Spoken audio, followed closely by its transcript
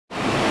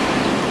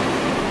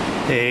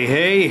Hey,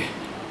 hey,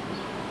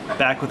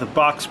 back with a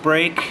box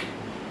break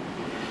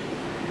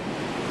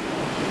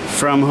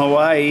from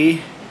Hawaii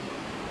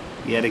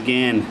yet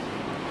again.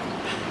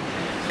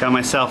 Got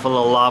myself a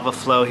little lava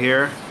flow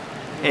here.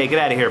 Hey, get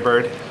out of here,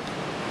 bird.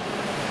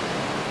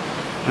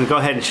 I'm gonna go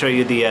ahead and show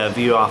you the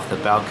view off the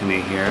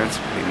balcony here. It's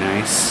pretty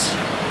nice.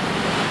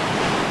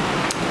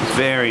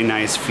 Very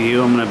nice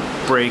view. I'm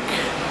gonna break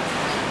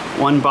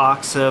one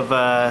box of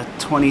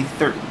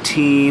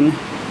 2013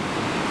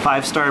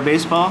 5-star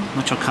baseball,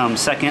 which will come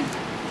second,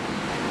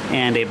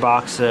 and a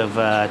box of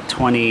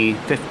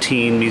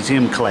 2015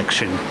 museum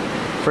collection.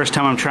 First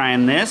time I'm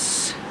trying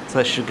this, so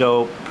this should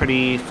go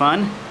pretty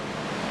fun.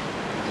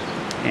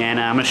 And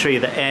I'm going to show you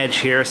the edge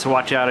here, so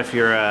watch out if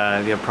you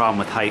have a problem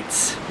with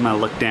heights. I'm going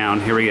to look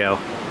down. Here we go.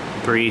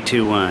 3,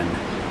 2, 1.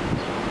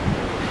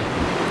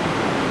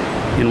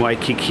 In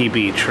Waikiki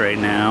Beach right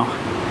now.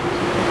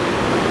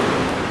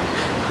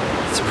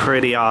 It's a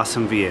pretty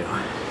awesome view.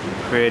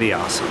 Pretty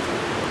awesome.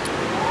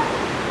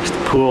 There's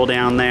the pool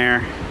down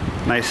there.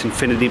 Nice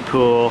infinity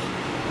pool.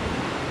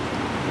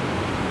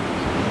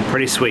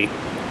 Pretty sweet.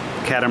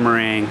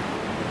 Catamaran.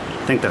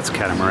 I think that's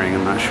catamaran,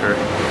 I'm not sure.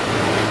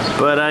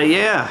 But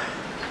yeah.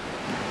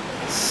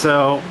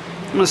 So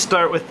I'm going to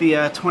start with the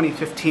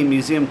 2015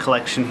 museum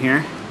collection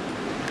here.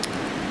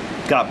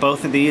 Got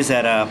both of these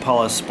at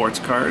Paula's Sports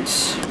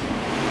Cards.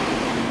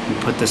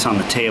 Put this on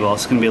the table.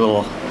 It's going to be a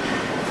little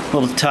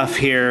tough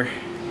here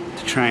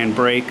to try and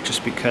break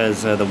just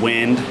because of the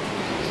wind.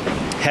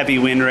 Heavy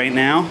wind right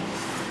now.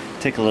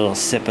 Take a little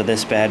sip of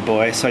this bad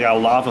boy. So I got a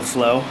lava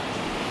flow,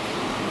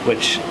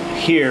 which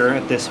here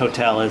at this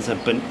hotel is a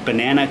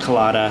banana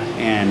colada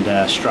and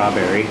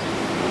strawberry.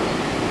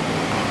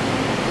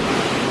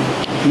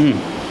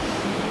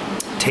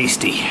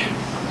 Tasty.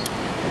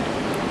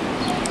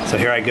 So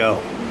here I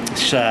go.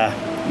 I'm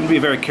gonna be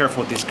very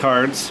careful with these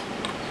cards.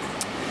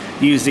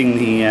 Using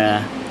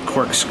the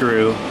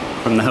corkscrew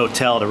from the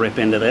hotel to rip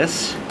into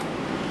this.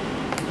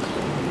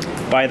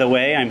 By the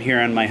way, I'm here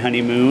on my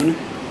honeymoon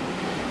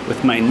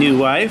with my new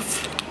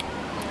wife.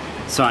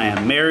 So I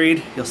am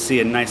married. You'll see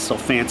a nice little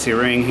fancy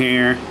ring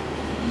here.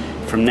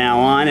 From now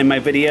on in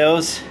my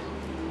videos,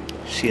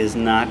 she is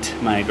not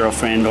my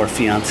girlfriend or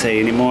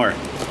fiance anymore.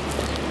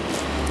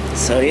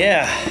 So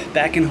yeah,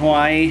 back in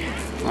Hawaii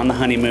on the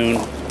honeymoon.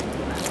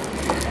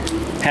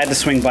 Had to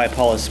swing by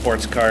Paula's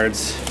Sports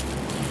Cards.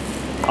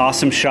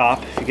 Awesome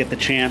shop if you get the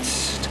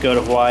chance to go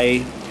to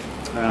Hawaii.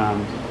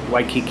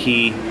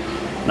 Waikiki,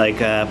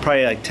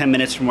 probably like 10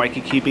 minutes from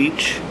Waikiki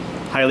Beach.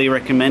 Highly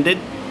recommended.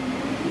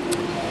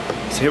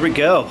 So here we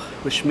go.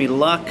 Wish me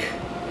luck.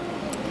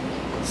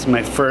 This is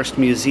my first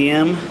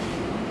museum.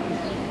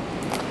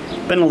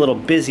 Been a little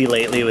busy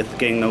lately with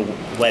getting the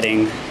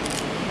wedding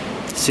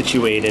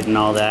situated and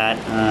all that.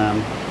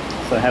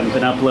 So I haven't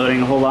been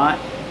uploading a whole lot.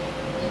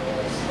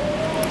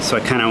 So I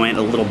kind of went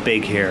a little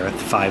big here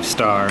with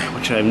 5-star,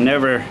 which I've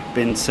never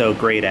been so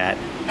great at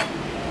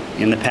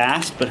in the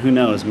past, but who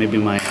knows, maybe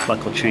my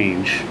luck will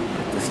change.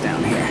 Put this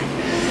down here.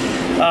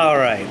 All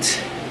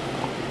right.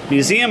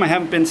 Museum I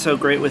haven't been so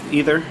great with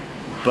either,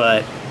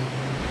 but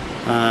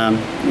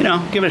you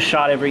know, give it a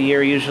shot every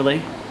year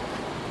usually.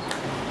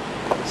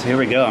 So here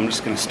we go. I'm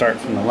just going to start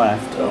from the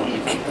left. Oh, let me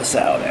keep this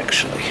out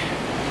actually.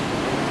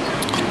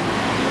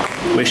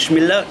 Wish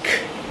me luck.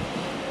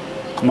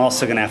 I'm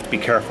also going to have to be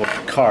careful with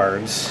the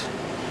cards.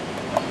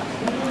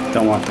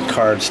 Don't want the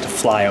cards to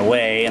fly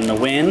away in the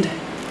wind.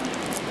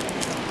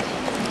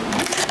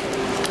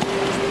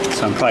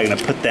 So I'm probably going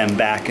to put them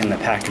back in the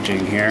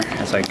packaging here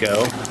as I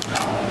go.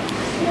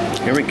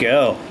 Here we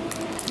go.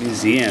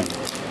 Museum.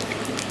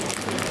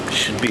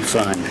 Should be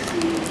fun.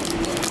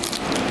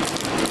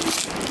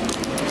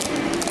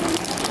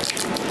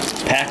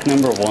 Pack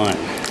number 1.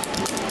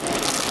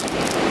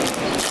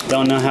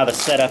 Don't know how the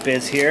setup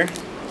is here.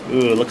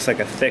 Ooh, it looks like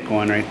a thick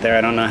one right there.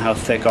 I don't know how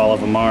thick all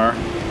of them are.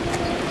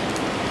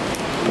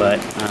 But,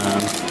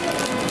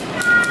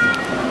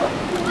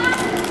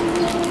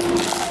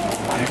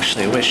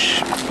 actually, I wish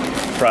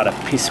I brought a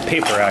piece of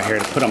paper out here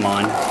to put them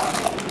on.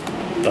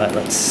 But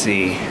let's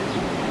see.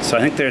 So I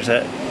think there's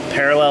a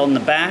parallel in the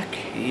back.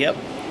 Yep.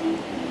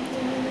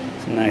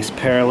 It's a nice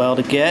parallel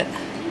to get.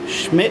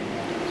 Schmidt. You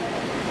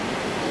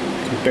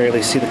can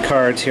barely see the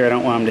cards here. I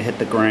don't want them to hit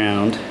the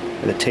ground.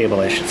 Or the table,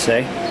 I should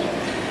say.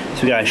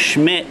 So we got a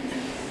Schmidt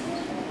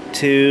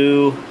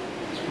to,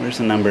 where's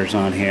the numbers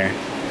on here?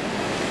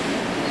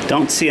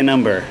 Don't see a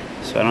number,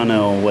 so I don't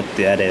know what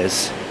that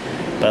is,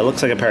 but it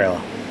looks like a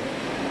parallel.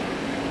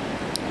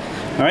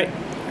 All right,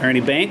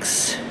 Ernie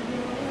Banks,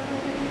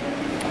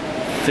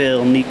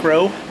 Phil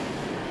Necro,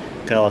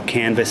 got a little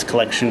canvas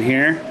collection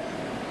here.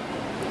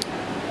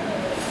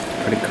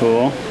 Pretty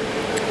cool.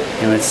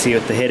 And let's see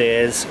what the hit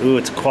is. Ooh,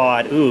 it's a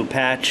quad. Ooh,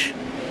 patch.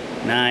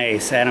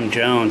 Nice, Adam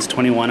Jones,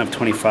 21 of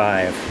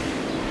 25.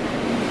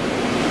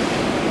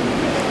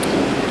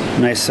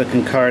 Nice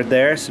looking card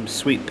there, some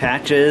sweet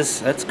patches,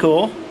 that's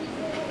cool.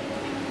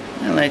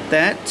 I like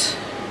that.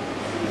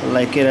 I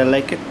like it, I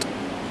like it.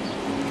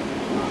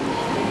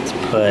 Let's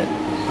put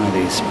one of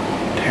these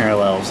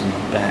parallels in the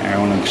back, or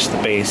one of just the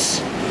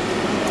base.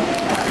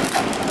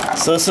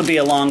 So this will be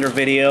a longer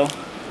video.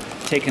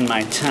 Taking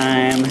my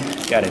time,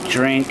 got a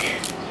drink,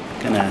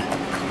 gonna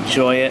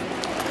enjoy it.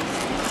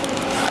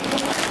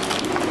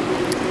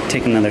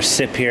 Take another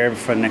sip here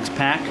before the next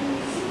pack.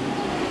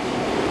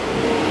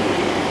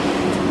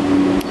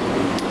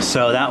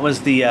 So that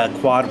was the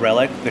quad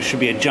relic. There should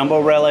be a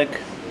jumbo relic,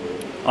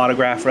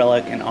 autograph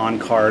relic, and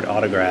on-card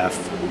autograph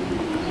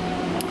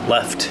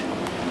left.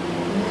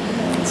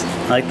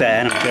 I like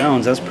that Adam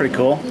Jones, that's pretty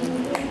cool.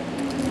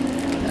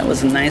 That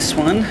was a nice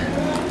one.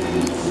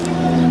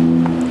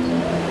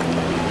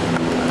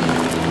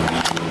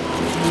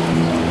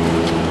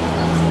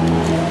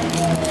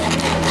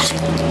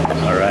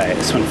 Alright,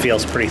 this one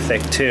feels pretty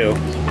thick too.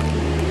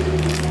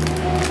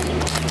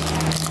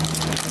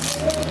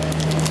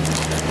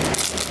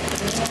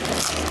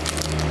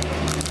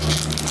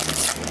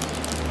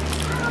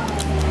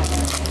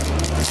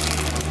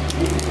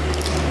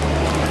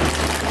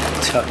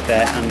 Tuck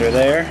that under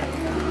there.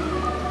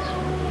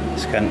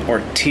 It's got an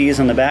Ortiz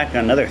on the back,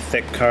 another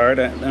thick card.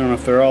 I don't know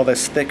if they're all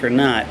this thick or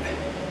not.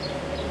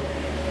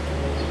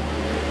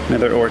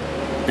 Another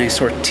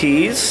nice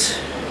Ortiz.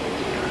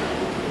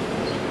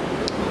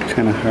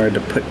 Kind of hard to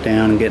put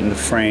down and get in the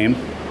frame.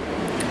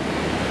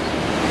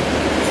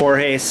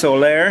 Jorge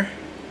Soler,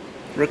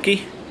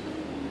 rookie.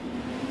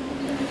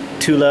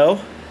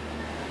 Tulo.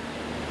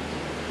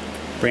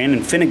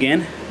 Brandon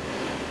Finnegan.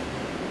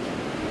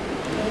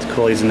 It's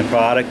cool he's in the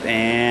product.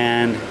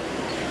 And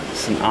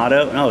it's an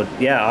auto. Oh,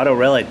 yeah, auto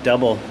relic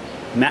double.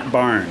 Matt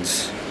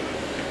Barnes.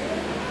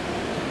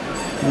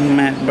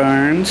 Matt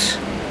Barnes.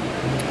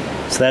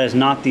 So that is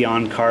not the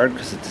on card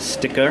because it's a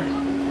sticker.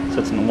 So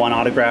it's in one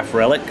autograph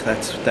relic.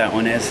 That's what that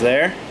one is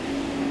there.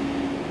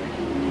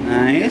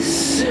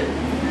 Nice.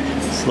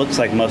 This looks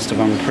like most of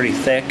them are pretty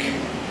thick.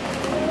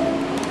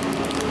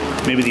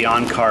 Maybe the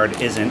on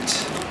card isn't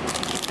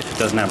if it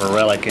doesn't have a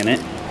relic in it.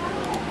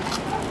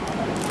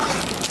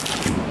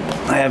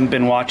 I haven't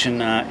been watching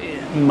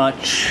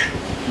much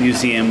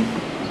museum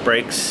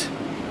breaks.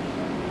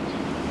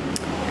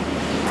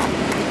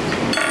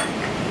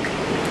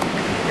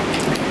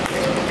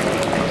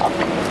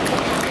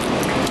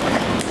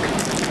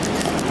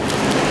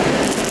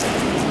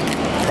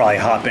 Probably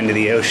hop into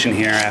the ocean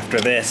here after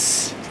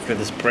this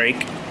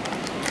break.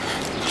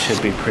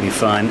 Should be pretty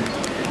fun.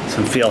 This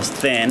one feels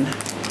thin.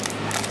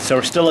 So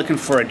we're still looking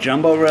for a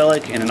jumbo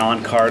relic and an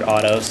on-card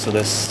auto. So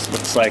this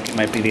looks like it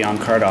might be the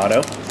on-card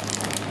auto.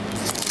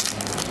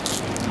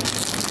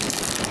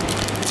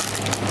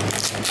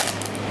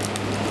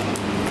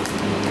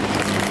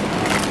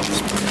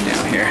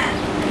 Down here.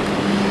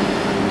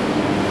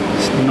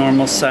 Just a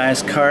normal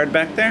size card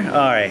back there.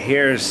 All right,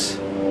 here's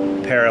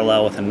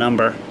parallel with a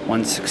number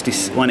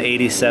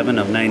 187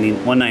 of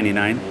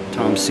 199.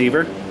 Tom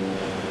Seaver.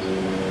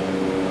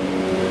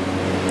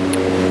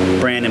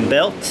 Brandon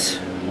Belt,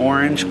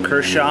 orange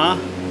Kershaw,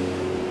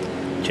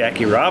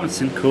 Jackie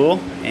Robinson, cool.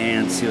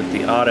 And let's see what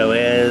the auto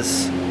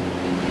is.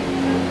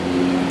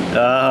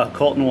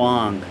 Colton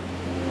Wong,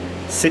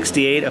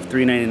 68 of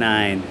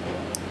 399.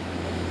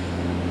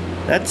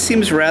 That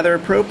seems rather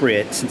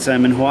appropriate since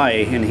I'm in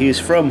Hawaii and he's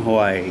from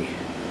Hawaii.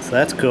 So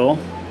that's cool.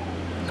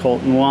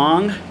 Colton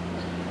Wong.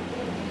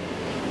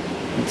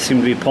 Seem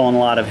to be pulling a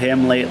lot of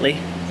him lately.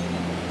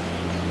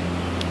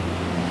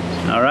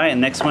 Alright,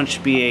 next one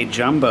should be a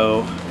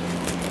jumbo.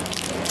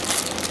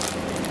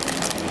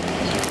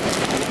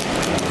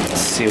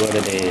 Let's see what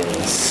it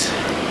is.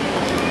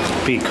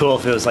 Be cool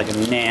if it was like a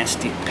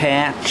nasty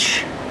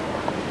patch.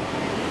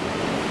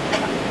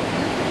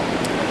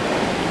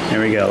 There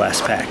we go,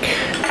 last pack.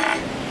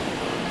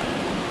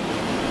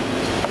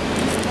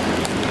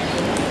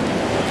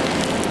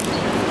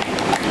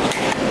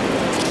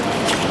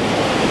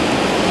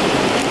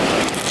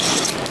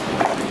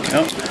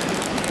 Oh,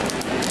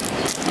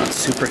 not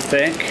super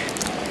thick.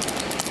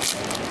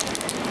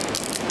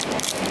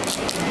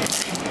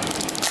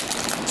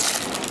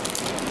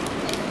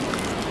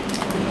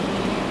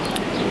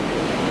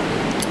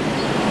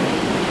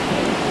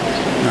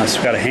 So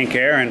we've got a Hank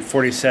Aaron,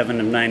 47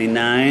 of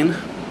 99.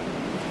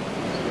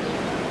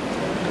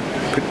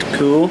 Pretty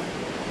cool.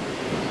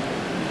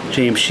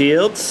 James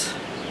Shields,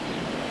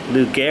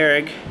 Lou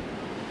Gehrig,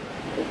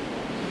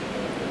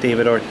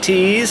 David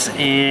Ortiz,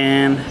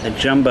 and a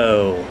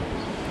jumbo.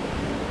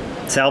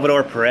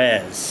 Salvador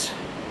Perez.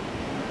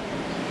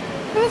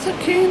 That's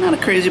okay, not a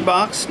crazy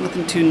box,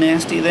 nothing too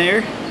nasty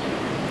there.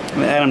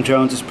 Adam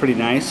Jones is pretty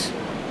nice.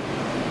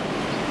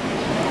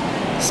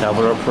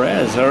 Salvador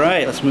Perez,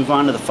 alright, let's move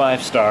on to the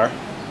 5-star.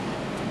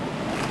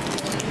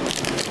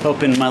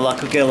 Hoping my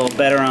luck will get a little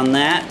better on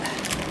that.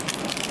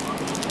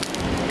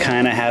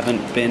 Kinda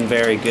haven't been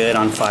very good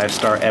on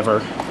 5-star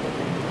ever.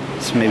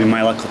 So maybe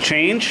my luck will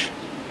change.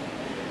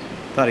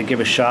 Thought I'd give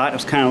it a shot. I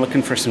was kind of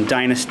looking for some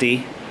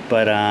Dynasty,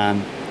 but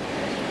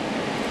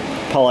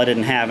Paula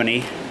didn't have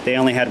any. They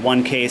only had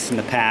one case in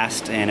the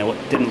past, and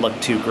it didn't look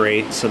too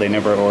great, so they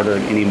never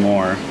ordered any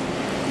more.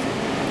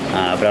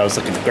 But I was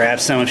looking to grab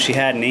some if she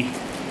had any.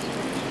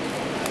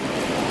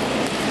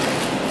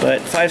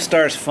 But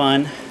 5-star is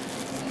fun.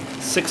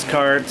 6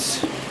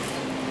 cards.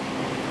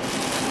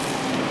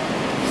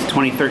 Let's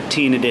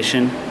 2013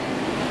 edition.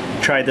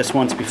 Tried this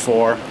once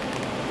before.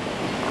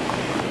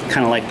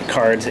 Kind of like the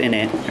cards in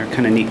it. They're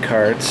kind of neat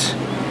cards.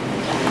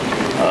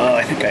 Oh,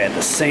 I think I had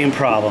the same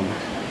problem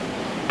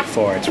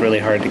before. It's really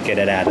hard to get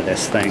it out of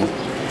this thing.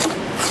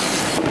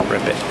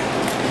 Rip it.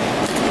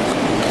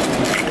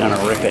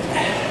 Gonna rip it.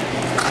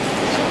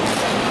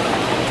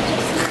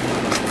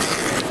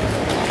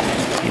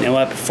 You know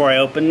what? Before I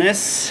open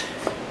this,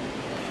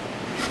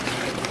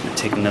 I'm gonna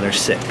take another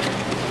sip.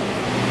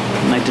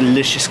 My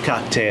delicious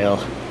cocktail.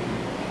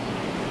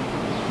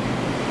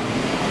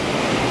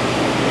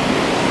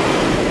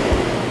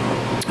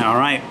 All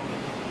right.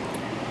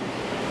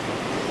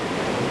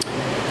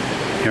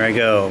 Here I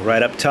go,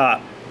 right up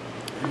top.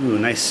 Ooh,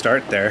 nice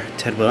start there.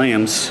 Ted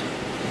Williams.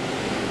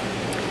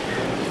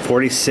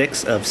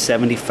 46 of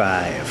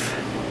 75.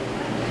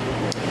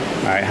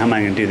 All right, how am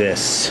I gonna do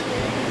this?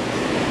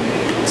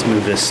 Let's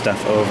move this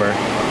stuff over.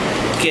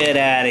 Get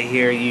out of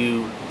here,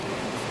 you.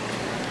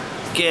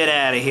 Get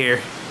out of here.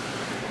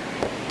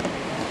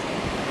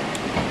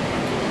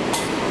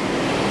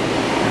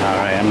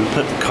 Alright, I'm gonna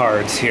put the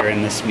cards here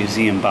in this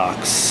museum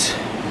box.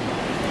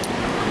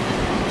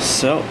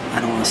 So, I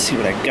don't want to see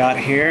what I got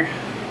here.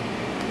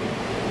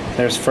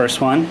 There's the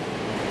first one.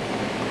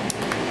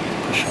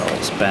 Push all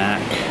this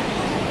back.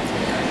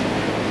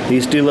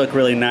 These do look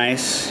really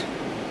nice.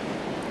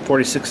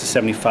 46 to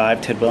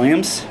 75, Ted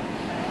Williams.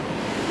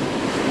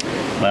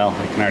 Well,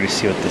 I can already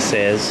see what this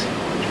is.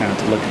 Try not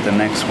to look at the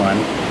next one.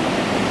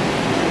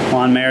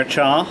 Juan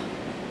Marichal.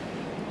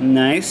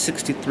 Nice,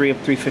 63 of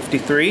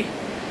 353.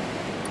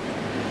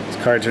 These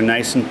cards are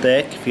nice and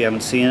thick if you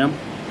haven't seen them.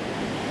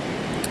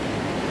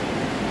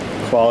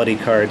 Quality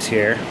cards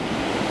here.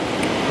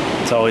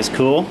 It's always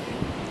cool.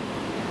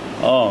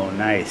 Oh,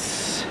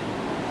 nice.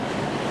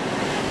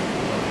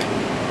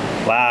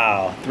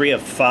 Wow, 3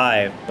 of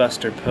 5.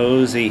 Buster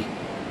Posey.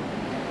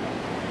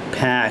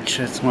 Patch.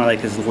 That's more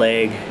like his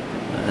leg.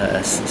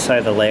 Side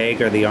of the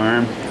leg or the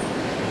arm.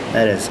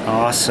 That is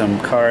awesome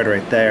card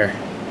right there.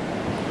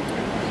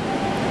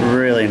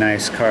 Really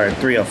nice card.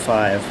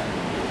 305.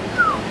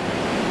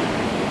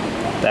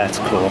 That's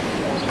cool.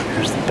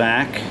 Here's the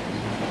back.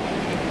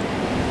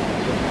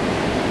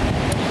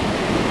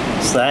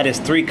 So that is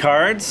 3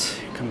 cards.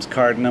 Here comes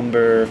card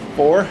number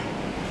 4.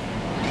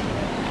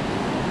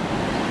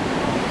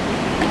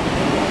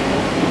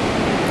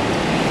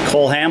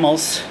 Cole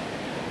Hamels,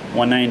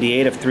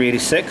 198 of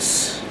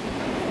 386.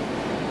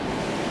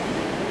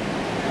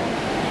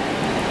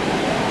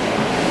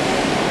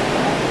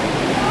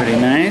 Pretty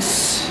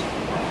nice.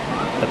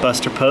 The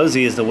Buster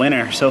Posey is the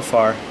winner so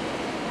far.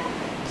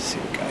 Let's see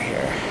what we got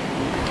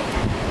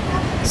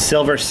here.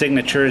 Silver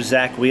signature,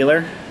 Zach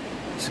Wheeler,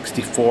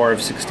 64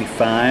 of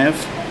 65.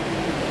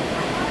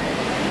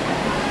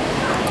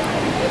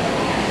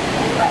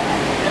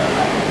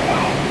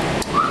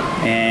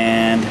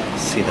 And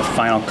let's see the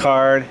final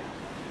card.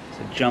 It's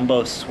a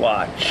jumbo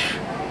swatch.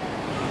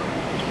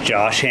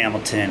 Josh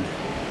Hamilton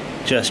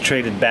just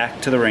traded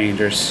back to the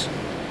Rangers.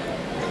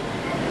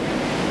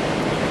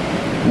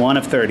 1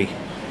 of 30.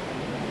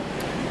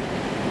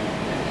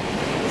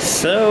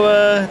 So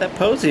that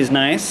Posey's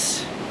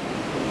nice.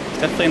 It's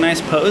definitely a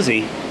nice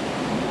Posey.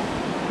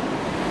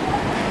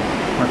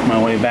 Work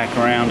my way back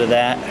around to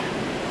that.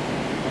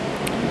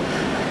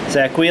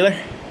 Zach Wheeler.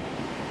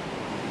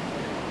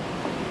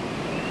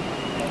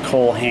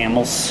 Cole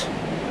Hamels.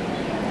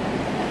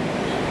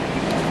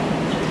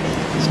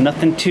 It's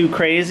nothing too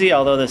crazy,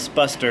 although this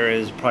Buster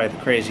is probably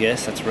the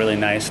craziest. That's really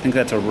nice. I think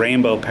that's a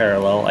rainbow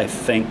parallel, I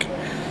think.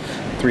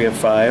 3 of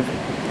 5.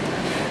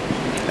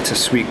 That's a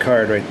sweet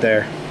card right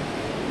there.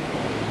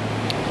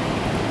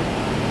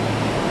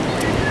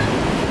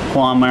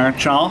 Juan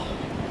Marichal.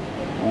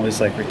 Always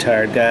like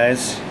retired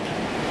guys.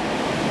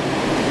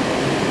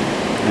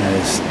 That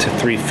is to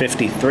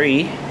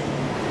 353.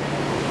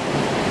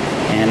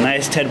 And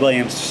nice Ted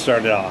Williams to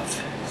start it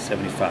off.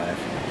 75.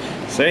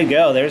 So there you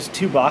go. There's a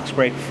 2 box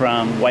break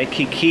from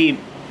Waikiki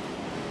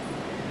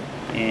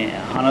in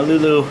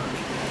Honolulu,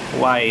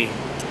 Hawaii.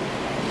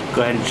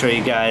 Go ahead and show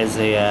you guys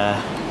a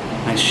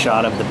nice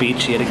shot of the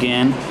beach yet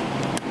again.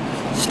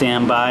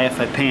 Stand by if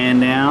I pan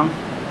down.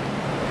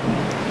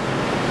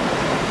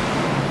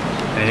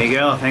 There you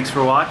go. Thanks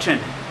for watching.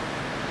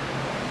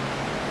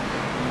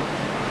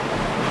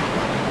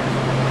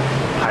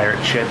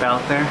 Pirate ship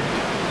out there.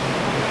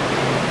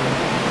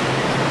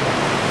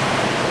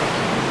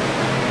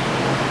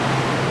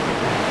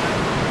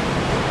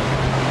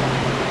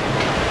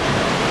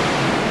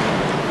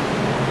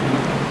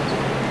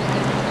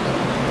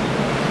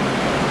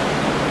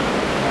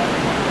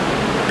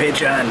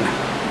 Pigeon.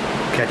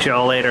 Catch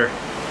y'all later.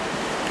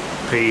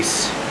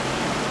 Peace.